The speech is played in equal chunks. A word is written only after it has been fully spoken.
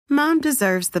Mom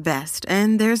deserves the best,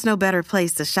 and there's no better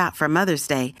place to shop for Mother's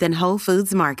Day than Whole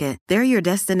Foods Market. They're your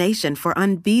destination for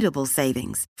unbeatable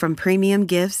savings, from premium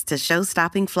gifts to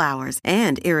show-stopping flowers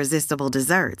and irresistible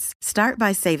desserts. Start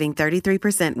by saving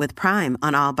 33% with Prime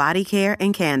on all body care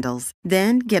and candles.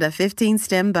 Then get a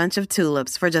 15-stem bunch of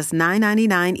tulips for just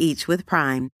 $9.99 each with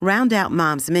Prime. Round out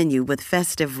Mom's menu with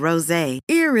festive rosé,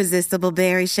 irresistible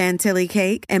berry chantilly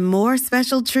cake, and more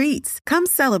special treats. Come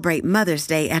celebrate Mother's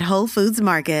Day at Whole Foods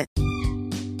Market.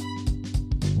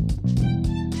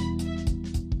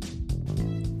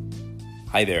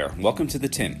 Hi there, welcome to The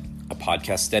Tin, a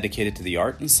podcast dedicated to the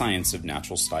art and science of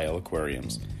natural style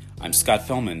aquariums. I'm Scott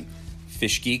Fellman,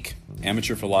 fish geek,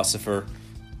 amateur philosopher,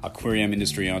 aquarium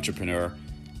industry entrepreneur,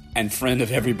 and friend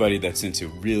of everybody that's into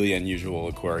really unusual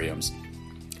aquariums.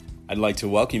 I'd like to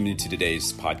welcome you to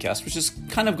today's podcast, which is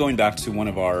kind of going back to one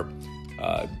of our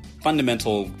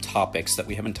fundamental topics that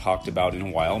we haven't talked about in a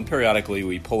while, and periodically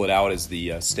we pull it out as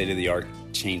the state-of-the-art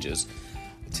changes.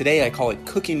 Today I call it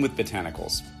Cooking with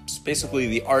Botanicals. It's basically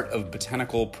the art of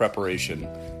botanical preparation,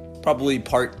 probably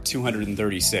part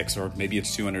 236, or maybe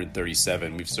it's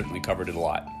 237. We've certainly covered it a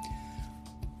lot.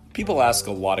 People ask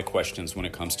a lot of questions when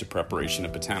it comes to preparation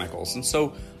of botanicals, and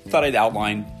so I thought I'd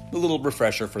outline a little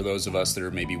refresher for those of us that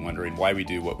are maybe wondering why we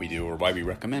do what we do or why we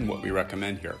recommend what we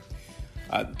recommend here.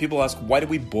 People ask, why do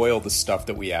we boil the stuff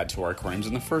that we add to our aquariums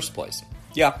in the first place?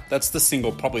 Yeah, that's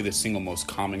probably the single most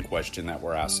common question that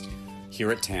we're asked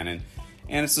here at Tannin.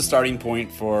 And it's the starting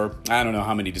point for, I don't know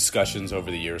how many discussions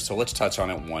over the years, so let's touch on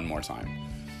it one more time.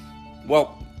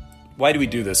 Well, why do we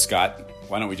do this, Scott?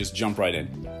 Why don't we just jump right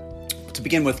in? To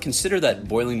begin with, consider that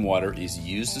boiling water is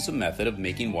used as a method of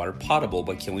making water potable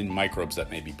by killing microbes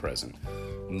that may be present.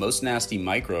 Most nasty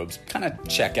microbes kind of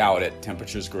check out at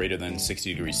temperatures greater than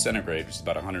 60 degrees centigrade, which is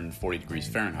about 140 degrees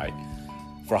Fahrenheit.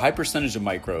 For a high percentage of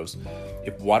microbes,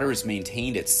 if water is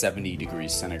maintained at 70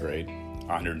 degrees centigrade,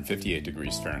 158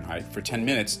 degrees Fahrenheit, for 10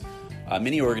 minutes,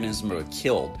 many organisms are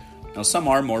killed. Now, some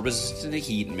are more resistant to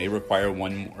heat and may require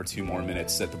 1 or 2 more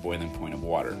minutes at the boiling point of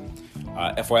water.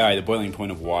 FYI, the boiling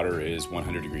point of water is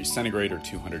 100 degrees centigrade or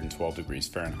 212 degrees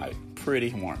Fahrenheit.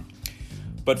 Pretty warm.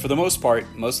 But for the most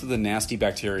part, most of the nasty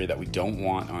bacteria that we don't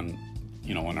want on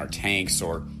our tanks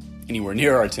or anywhere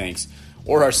near our tanks,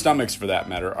 or our stomachs for that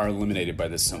matter, are eliminated by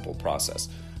this simple process.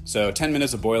 So 10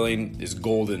 minutes of boiling is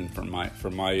golden from my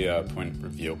point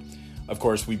of view. Of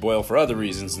course, we boil for other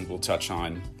reasons, and we'll touch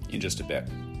on in just a bit.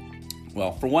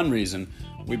 Well, for one reason,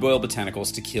 we boil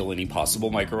botanicals to kill any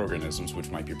possible microorganisms which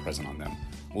might be present on them.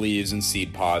 Leaves and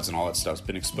seed pods and all that stuff's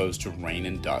been exposed to rain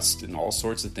and dust and all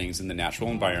sorts of things in the natural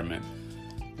environment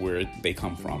where they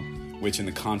come from, which in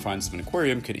the confines of an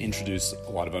aquarium could introduce a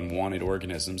lot of unwanted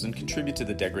organisms and contribute to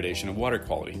the degradation of water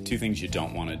quality, 2 things you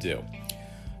don't want to do.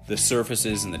 The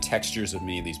surfaces and the textures of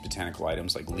many of these botanical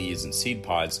items, like leaves and seed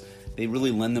pods, they really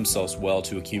lend themselves well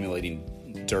to accumulating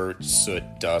dirt, soot,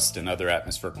 dust, and other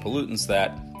atmospheric pollutants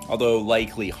that, although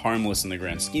likely harmless in the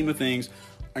grand scheme of things,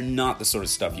 are not the sort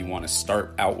of stuff you want to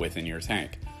start out with in your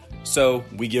tank. So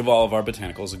we give all of our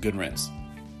botanicals a good rinse.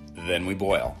 Then we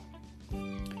boil.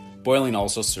 Boiling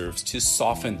also serves to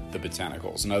soften the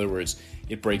botanicals. In other words,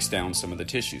 it breaks down some of the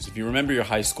tissues. If you remember your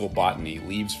high school botany,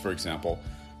 leaves, for example,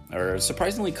 are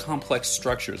surprisingly complex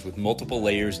structures with multiple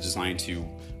layers designed to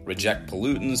reject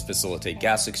pollutants, facilitate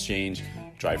gas exchange,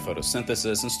 drive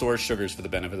photosynthesis, and store sugars for the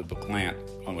benefit of the plant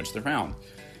on which they're found.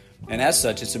 And as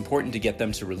such, it's important to get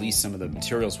them to release some of the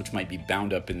materials which might be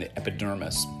bound up in the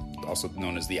epidermis, also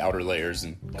known as the outer layers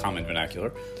in common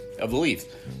vernacular, of the leaf.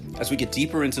 As we get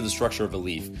deeper into the structure of a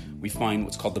leaf, we find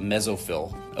what's called the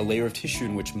mesophyll, a layer of tissue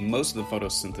in which most of the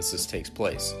photosynthesis takes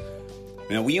place.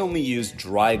 Now, we only use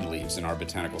dried leaves in our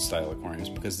botanical style aquariums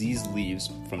because these leaves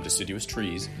from deciduous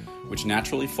trees, which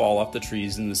naturally fall off the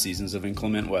trees in the seasons of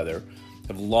inclement weather,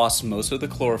 have lost most of the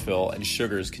chlorophyll and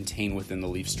sugars contained within the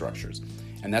leaf structures.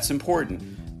 And that's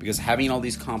important because having all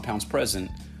these compounds present,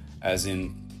 as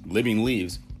in living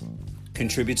leaves,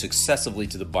 contributes excessively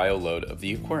to the bioload of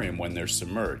the aquarium when they're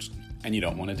submerged, and you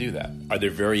don't want to do that. Are there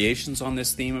variations on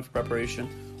this theme of preparation?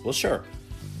 Well, sure.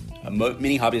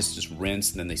 Many hobbyists just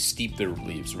rinse and then they steep their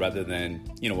leaves rather than,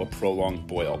 a prolonged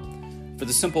boil. For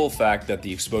the simple fact that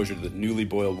the exposure to the newly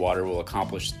boiled water will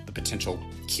accomplish the potential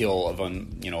kill of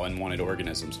unwanted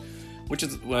organisms, which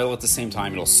is, at the same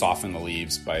time, it'll soften the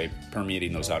leaves by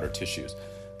permeating those outer tissues.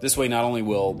 This way, not only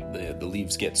will the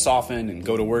leaves get softened and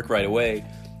go to work right away,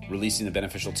 releasing the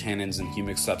beneficial tannins and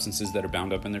humic substances that are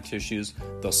bound up in their tissues,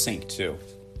 they'll sink too.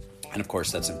 And of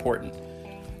course, that's important.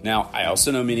 Now, I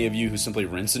also know many of you who simply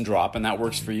rinse and drop, and that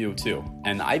works for you too.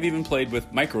 And I've even played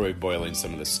with microwave boiling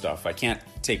some of this stuff. I can't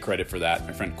take credit for that.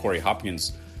 My friend Corey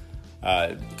Hopkins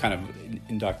kind of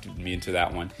inducted me into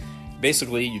that one.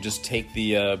 Basically, you just take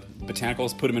the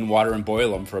botanicals, put them in water, and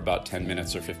boil them for about 10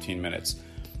 minutes or 15 minutes.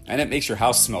 And it makes your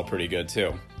house smell pretty good,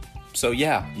 too. So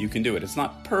yeah, you can do it. It's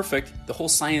not perfect. The whole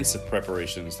science of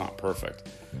preparation is not perfect.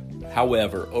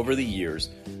 However, over the years,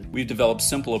 we've developed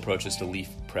simple approaches to leaf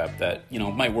prep that,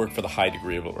 might work for the high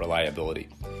degree of reliability.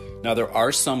 Now, there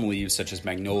are some leaves, such as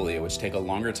magnolia, which take a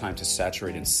longer time to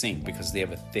saturate and sink because they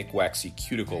have a thick, waxy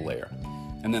cuticle layer.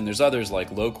 And then there's others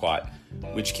like loquat,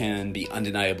 which can be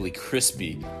undeniably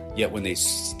crispy, yet when they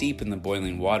steep in the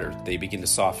boiling water, they begin to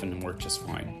soften and work just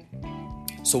fine.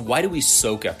 So why do we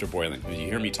soak after boiling? You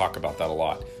hear me talk about that a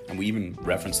lot, and we even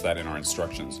reference that in our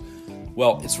instructions.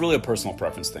 Well, it's really a personal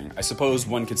preference thing. I suppose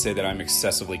one could say that I'm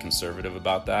excessively conservative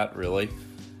about that, really.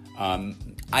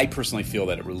 I personally feel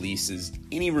that it releases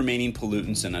any remaining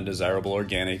pollutants and undesirable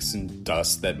organics and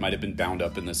dust that might have been bound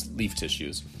up in the leaf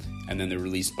tissues, and then they're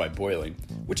released by boiling,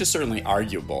 which is certainly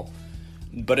arguable.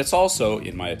 But it's also,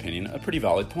 in my opinion, a pretty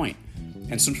valid point.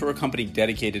 And since we're a company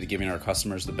dedicated to giving our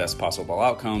customers the best possible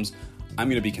outcomes, I'm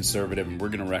going to be conservative, and we're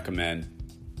going to recommend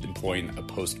employing a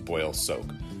post-boil soak.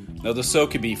 Now, the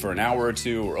soak could be for an hour or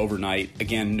two or overnight.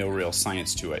 Again, no real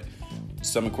science to it.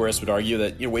 Some aquarists would argue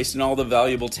that you're wasting all the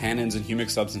valuable tannins and humic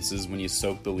substances when you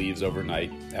soak the leaves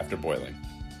overnight after boiling.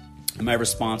 And my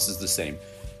response is the same.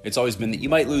 It's always been that you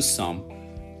might lose some,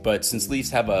 but since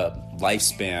leaves have a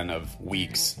lifespan of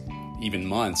weeks, even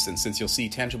months, and since you'll see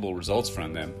tangible results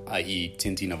from them, i.e.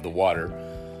 tinting of the water,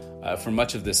 for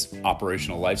much of this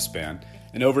operational lifespan,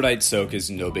 an overnight soak is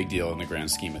no big deal in the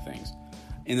grand scheme of things.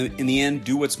 In the end,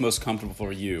 do what's most comfortable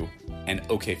for you and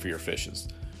okay for your fishes.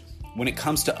 When it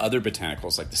comes to other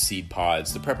botanicals like the seed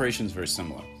pods, the preparation is very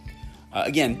similar.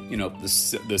 Again,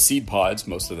 the seed pods,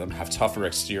 most of them, have tougher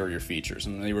exterior features,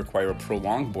 and they require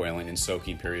prolonged boiling and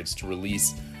soaking periods to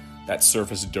release that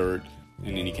surface dirt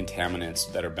and any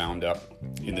contaminants that are bound up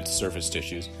in the surface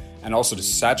tissues, and also to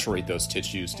saturate those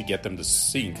tissues to get them to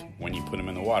sink when you put them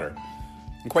in the water.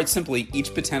 And quite simply,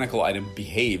 each botanical item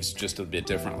behaves just a bit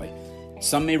differently.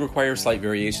 Some may require slight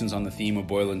variations on the theme of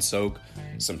boil and soak,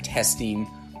 some testing,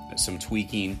 some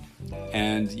tweaking,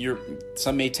 and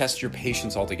some may test your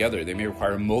patience altogether. They may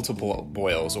require multiple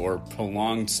boils or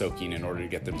prolonged soaking in order to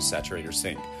get them to saturate or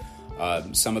sink.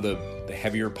 Some of the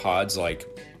heavier pods like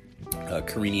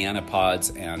Cariniana pods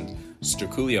and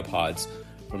Sterculia pods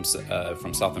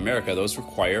from South America, those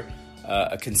require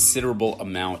a considerable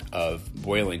amount of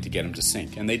boiling to get them to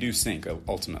sink. And they do sink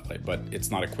ultimately, but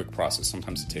it's not a quick process.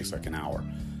 Sometimes it takes like an hour.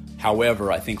 However,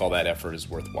 I think all that effort is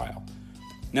worthwhile.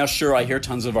 Now, sure, I hear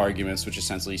tons of arguments which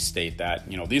essentially state that,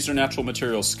 these are natural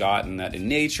materials, Scott, and that in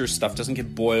nature, stuff doesn't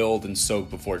get boiled and soaked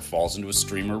before it falls into a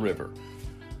stream or river.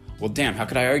 Well, damn, how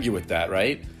could I argue with that,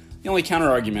 right? The only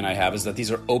counter-argument I have is that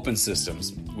these are open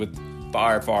systems with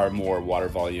far, far more water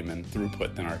volume and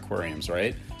throughput than our aquariums,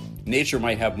 right? Nature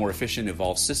might have more efficient,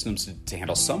 evolved systems to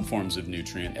handle some forms of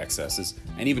nutrient excesses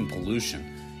and even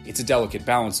pollution. It's a delicate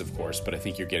balance, of course, but I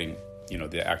think you're getting,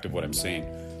 the act of what I'm saying.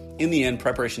 In the end,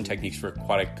 preparation techniques for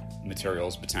aquatic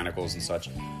materials, botanicals, and such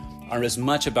are as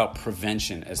much about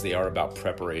prevention as they are about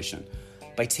preparation.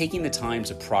 By taking the time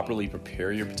to properly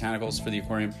prepare your botanicals for the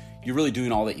aquarium, you're really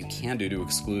doing all that you can do to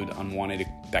exclude unwanted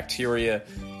bacteria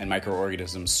and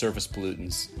microorganisms, surface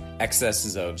pollutants,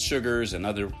 excesses of sugars and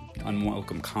other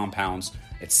unwelcome compounds,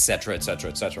 etc.,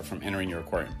 from entering your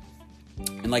aquarium.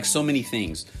 And like so many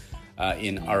things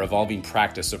in our evolving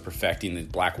practice of perfecting the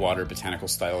Blackwater botanical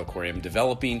style aquarium,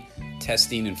 developing,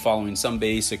 testing, and following some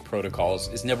basic protocols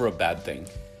is never a bad thing.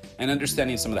 And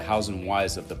understanding some of the hows and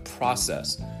whys of the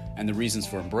process and the reasons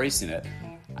for embracing it,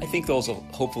 I think those will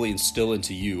hopefully instill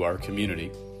into you, our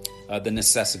community, the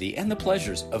necessity and the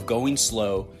pleasures of going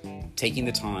slow, taking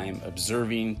the time,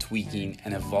 observing, tweaking,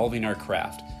 and evolving our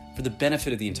craft for the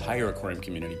benefit of the entire aquarium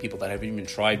community, people that haven't even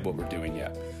tried what we're doing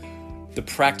yet. The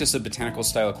practice of botanical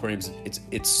style aquariums,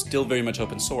 it's still very much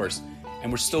open source, and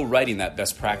we're still writing that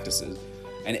best practices,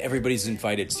 and everybody's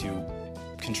invited to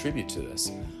contribute to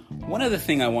this. One other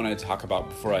thing I wanted to talk about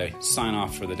before I sign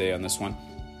off for the day on this one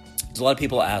is a lot of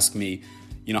people ask me,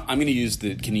 I'm going to use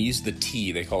can you use the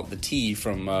tea? They call it the tea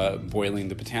from boiling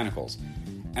the botanicals.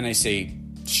 And I say,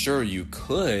 sure, you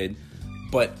could,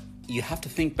 but you have to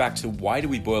think back to why do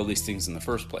we boil these things in the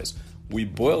first place? We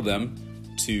boil them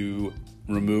to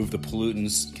remove the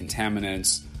pollutants,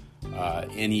 contaminants,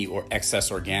 any or excess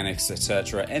organics,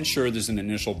 etc. And sure, there's an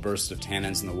initial burst of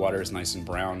tannins and the water is nice and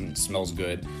brown and smells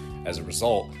good as a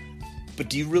result. But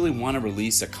do you really want to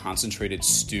release a concentrated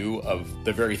stew of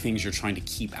the very things you're trying to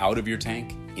keep out of your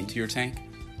tank into your tank?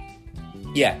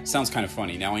 Yeah, sounds kind of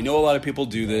funny. Now, I know a lot of people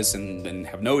do this and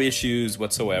have no issues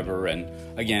whatsoever, and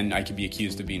again, I could be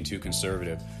accused of being too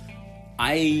conservative.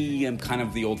 I am kind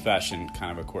of the old-fashioned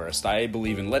kind of aquarist. I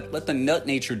believe in let the nut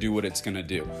nature do what it's going to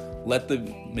do. Let the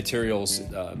materials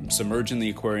submerge in the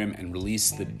aquarium and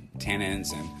release the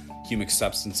tannins and humic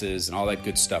substances and all that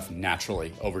good stuff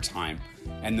naturally over time,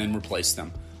 and then replace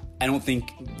them. I don't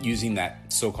think using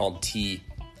that so-called tea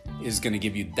is going to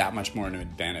give you that much more of an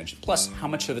advantage. Plus, how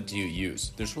much of it do you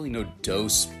use? There's really no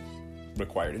dose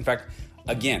required. In fact,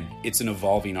 again, it's an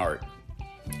evolving art.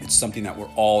 It's something that we're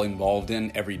all involved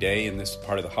in every day in this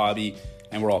part of the hobby,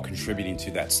 and we're all contributing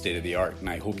to that state of the art. And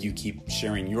I hope you keep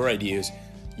sharing your ideas,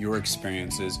 your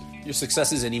experiences, your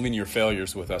successes, and even your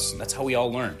failures with us. That's how we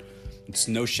all learn. It's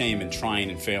no shame in trying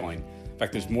and failing. In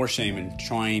fact, there's more shame in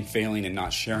trying, failing, and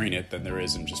not sharing it than there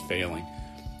is in just failing.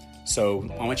 So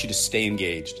I want you to stay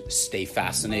engaged, stay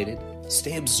fascinated,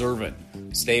 stay observant,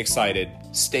 stay excited,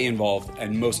 stay involved,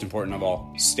 and most important of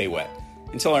all, stay wet.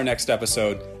 Until our next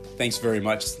episode, thanks very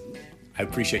much. I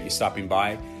appreciate you stopping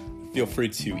by. Feel free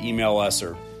to email us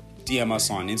or DM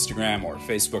us on Instagram or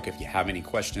Facebook if you have any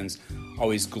questions.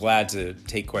 Always glad to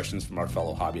take questions from our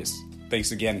fellow hobbyists.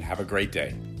 Thanks again. Have a great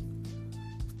day.